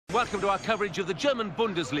Welcome to our coverage of the German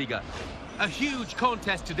Bundesliga. A huge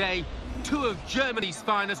contest today. Two of Germany's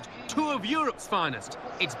finest, two of Europe's finest.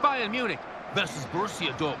 It's Bayern Munich versus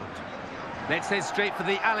Borussia Dortmund. Let's head straight for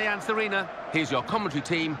the Allianz Arena. Here's your commentary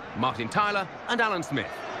team, Martin Tyler and Alan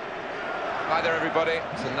Smith. Hi there, everybody.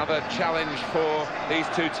 It's another challenge for these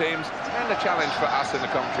two teams and a challenge for us in the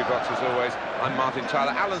commentary box, as always. I'm Martin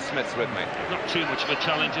Tyler. Alan Smith's with me. Not too much of a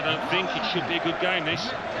challenge, I don't think. It should be a good game, this.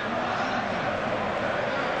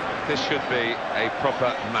 This should be a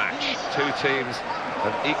proper match. Two teams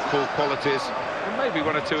of equal qualities and maybe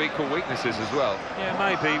one or two equal weaknesses as well. Yeah,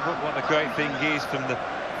 maybe. What the great thing is, from the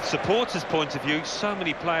supporters' point of view, so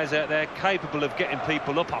many players out there capable of getting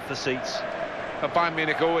people up off the seats. Bayern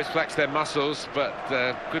Munich always flex their muscles, but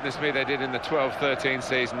goodness me, they did in the 12-13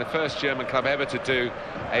 season, the first German club ever to do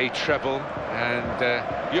a treble, and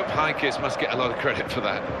Jupp Heynckes must get a lot of credit for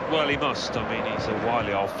that. Well, he must. I mean, he's a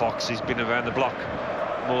wily old fox. He's been around the block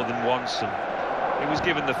more than once, and he was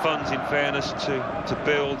given the funds, in fairness, to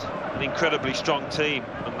build an incredibly strong team,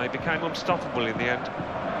 and they became unstoppable in the end.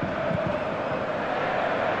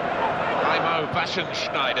 Heimo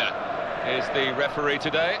Schneider is the referee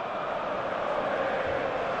today.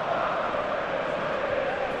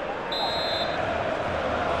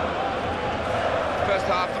 First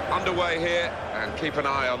half underway here, and keep an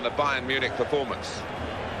eye on the Bayern Munich performance.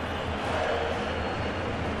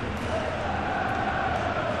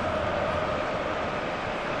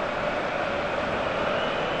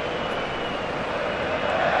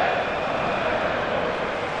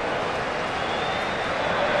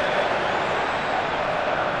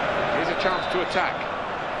 Chance to attack.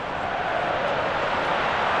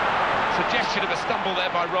 Suggestion of a stumble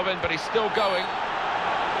there by Robin, but he's still going.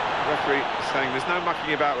 The referee saying there's no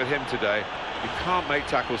mucking about with him today. You can't make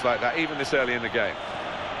tackles like that, even this early in the game.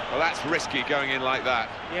 Well, that's risky, going in like that.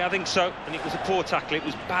 Yeah, I think so. And it was a poor tackle. It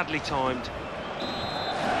was badly timed.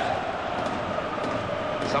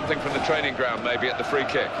 Something from the training ground, maybe, at the free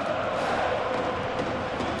kick.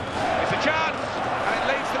 It's a chance, and it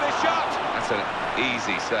leads to this shot. That's an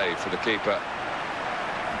easy save for the keeper.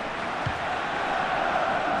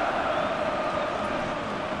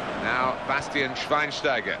 Now Bastian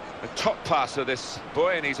Schweinsteiger, the top passer, this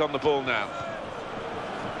boy, and he's on the ball now.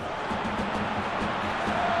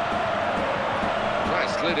 Right,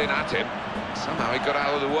 slid in at him. Somehow he got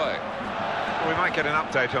out of the way. Well, we might get an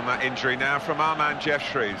update on that injury now from our man Jeff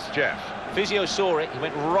Shreves. Jeff. Physio saw it, he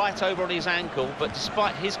went right over on his ankle, but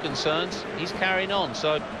despite his concerns, he's carrying on.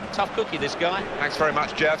 So, tough cookie, this guy. Thanks very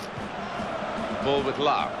much, Jeff. Ball with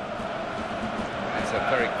Lahr. That's a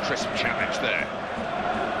very crisp challenge there.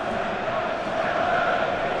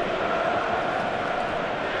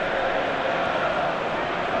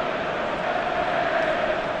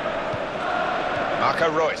 Marco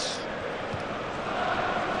Reus.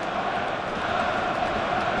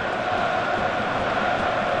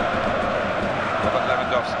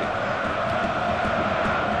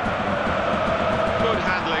 Good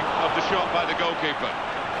handling of the shot by the goalkeeper.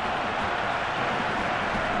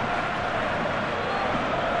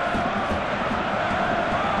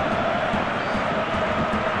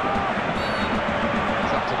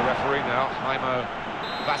 It's up to the referee now, Heimo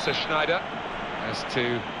Schneider, has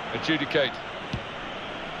to adjudicate.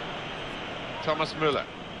 Thomas Müller.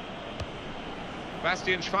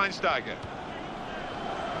 Bastian Schweinsteiger.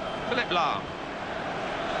 Philipp Lahm.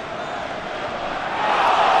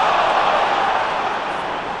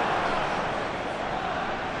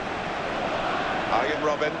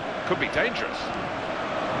 Robin could be dangerous.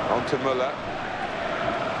 On to Müller.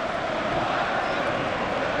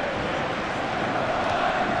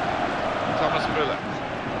 Thomas Müller.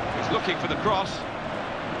 He's looking for the cross.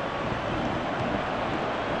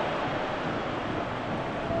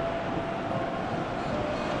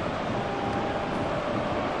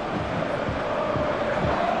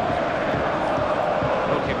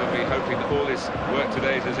 Goalkeeper will be hoping that all his work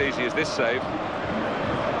today is as easy as this save.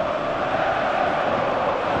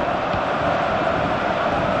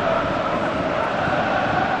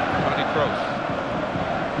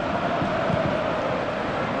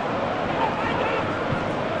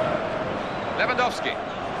 Lewandowski.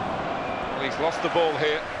 Well, he's lost the ball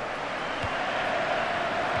here.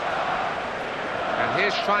 And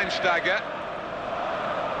here's Schweinsteiger.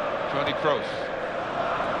 Toni Kroos.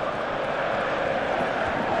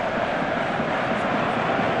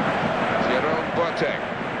 Jerome Boateng.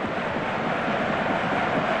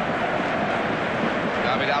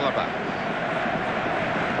 David Alaba.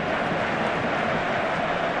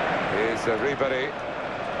 Here's Ribéry.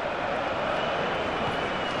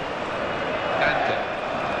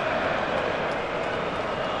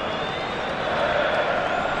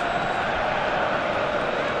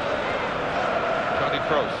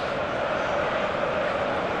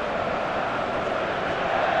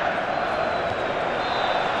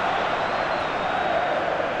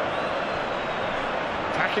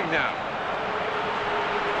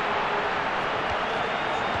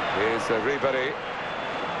 Here's Ribéry.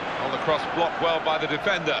 On the cross, blocked well by the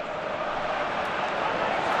defender.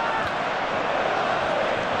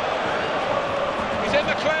 He's in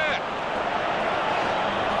the clear.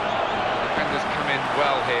 Defenders come in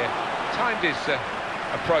well here. Timed his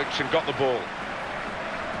approach and got the ball.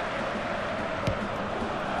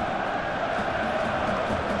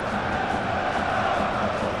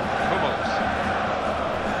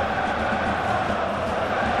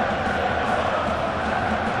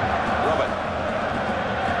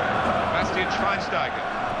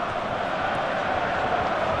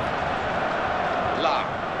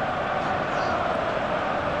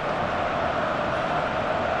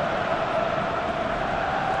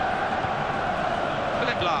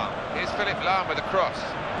 With a cross.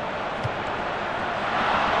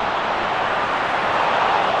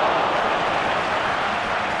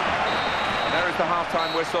 And there is the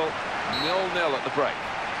half-time whistle, 0-0 at the break.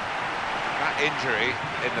 That injury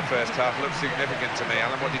in the first half looks significant to me.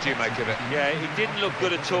 Alan, what did you make of it? Yeah, it didn't look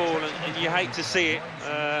good at all, and you hate to see it.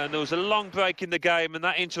 And there was a long break in the game, and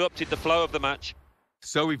that interrupted the flow of the match.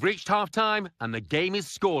 So we've reached half-time, and the game is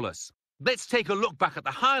scoreless. Let's take a look back at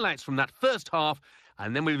the highlights from that first half,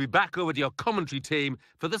 and then we'll be back over to your commentary team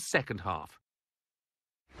for the second half.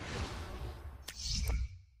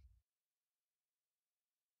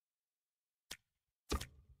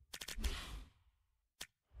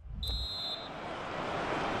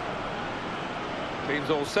 Team's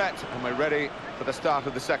all set, and we're ready for the start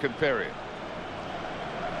of the second period.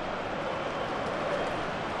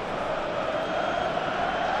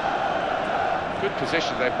 Good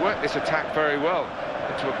position. They've worked this attack very well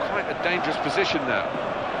into quite a dangerous position now.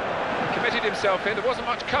 He committed himself in. There wasn't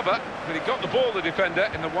much cover, but he got the ball, the defender,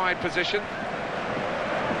 in the wide position.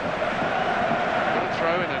 Good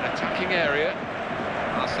throw in an attacking area.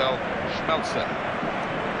 Marcel Schmelzer.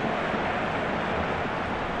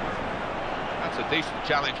 That's a decent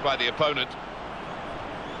challenge by the opponent.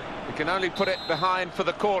 We can only put it behind for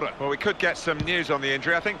the corner. Well, we could get some news on the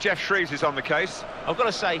injury. I think Jeff Shreves is on the case. I've got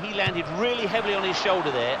to say, he landed really heavily on his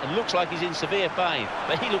shoulder there and looks like he's in severe pain.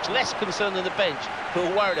 But he looks less concerned than the bench, who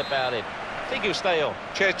are worried about him. I think he'll stay on.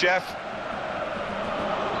 Cheers, Jeff.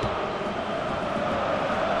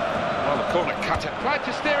 Well, the corner cutter tried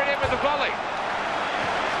to steer it in with a volley.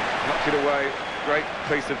 Knocked it away. Great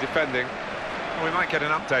piece of defending. We might get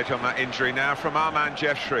an update on that injury now from our man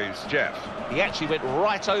Jeff Shreves. Jeff. He actually went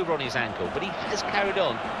right over on his ankle, but he has carried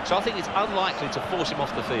on, so I think it's unlikely to force him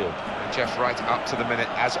off the field. And Jeff right up to the minute,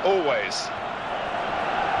 as always.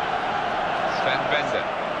 Sven Bender.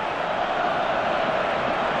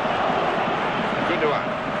 Gundogan.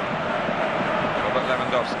 Robert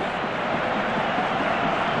Lewandowski.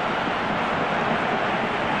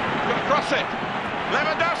 Got to cross it.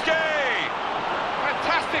 Lewandowski!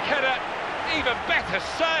 Fantastic header. Even better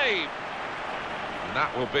save. And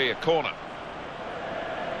that will be a corner.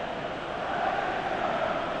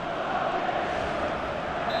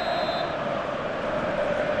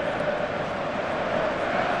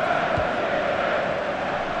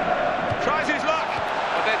 Tries his luck,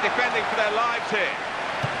 but they're defending for their lives here.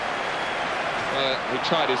 He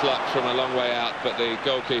tried his luck from a long way out, but the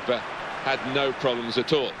goalkeeper had no problems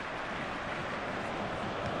at all.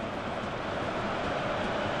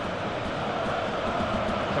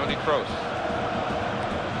 Toni Kroos.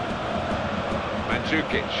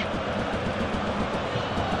 Mandzukic.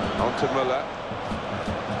 On to Müller.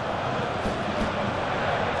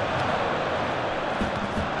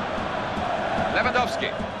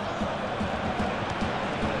 Lewandowski.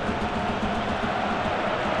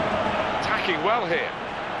 Attacking well here.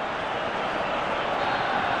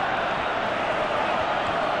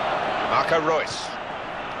 Marco Reus.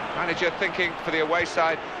 Manager thinking for the away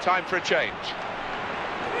side, time for a change.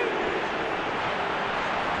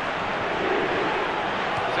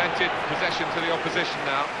 Presented possession to the opposition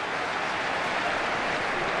now.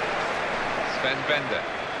 Sven Bender.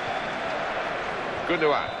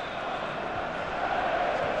 Gundogan.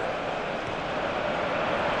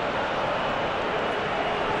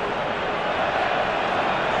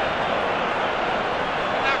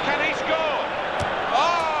 Now can he score?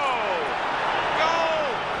 Oh! Goal!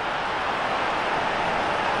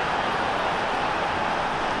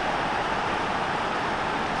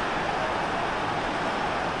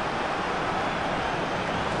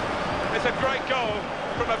 It's a great goal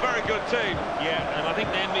from a very good team. Yeah, and I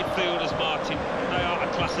think their midfielders, Martin, they are a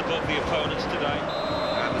class above the opponents today.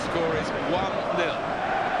 And the score is 1-0.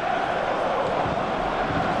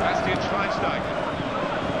 Bastian Schweinsteiger.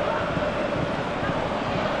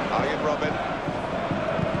 Arjen Robben.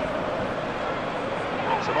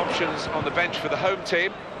 Some options on the bench for the home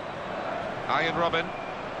team. Arjen Robben.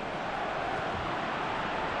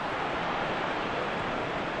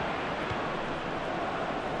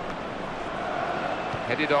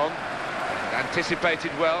 Headed on,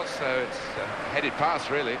 anticipated well, so it's a headed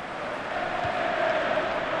pass, really.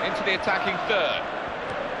 Into the attacking third.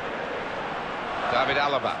 David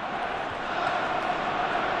Alaba.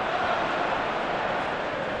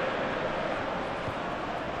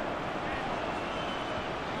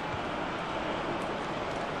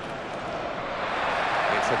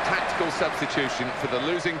 It's a tactical substitution for the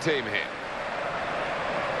losing team here.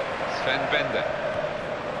 Sven Bender.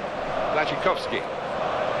 Blachikowski.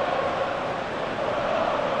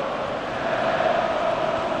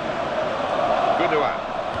 Gundogan.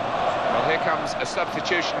 Well, here comes a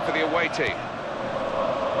substitution for the away team.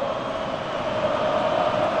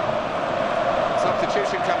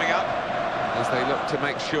 Substitution coming up as they look to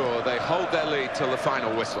make sure they hold their lead till the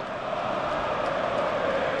final whistle.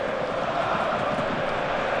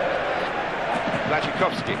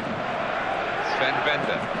 Blachikowski. Sven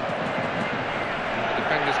Bender. The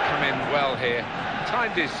defenders come in well here.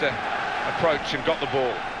 Timed his approach and got the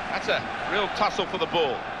ball. That's a real tussle for the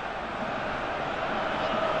ball.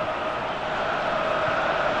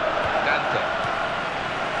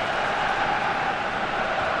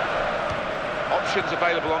 Options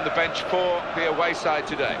available on the bench for the away side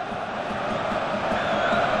today.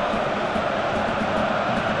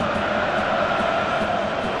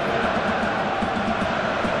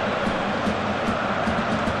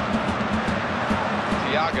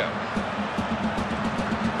 Thiago.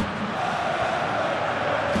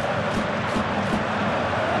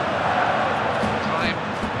 Time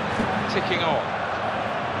ticking on.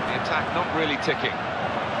 The attack not really ticking.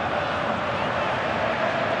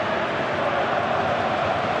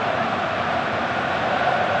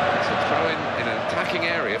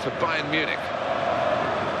 Area for Bayern Munich.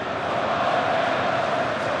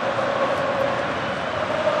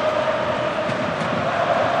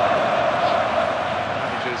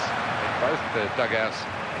 Managers in both the dugouts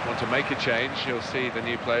want to make a change. You'll see the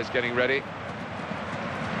new players getting ready.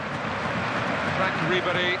 Frank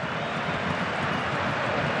Ribery.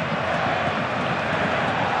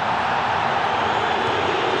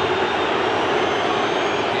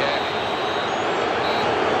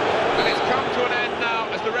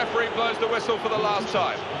 Blows the whistle for the last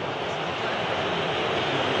time.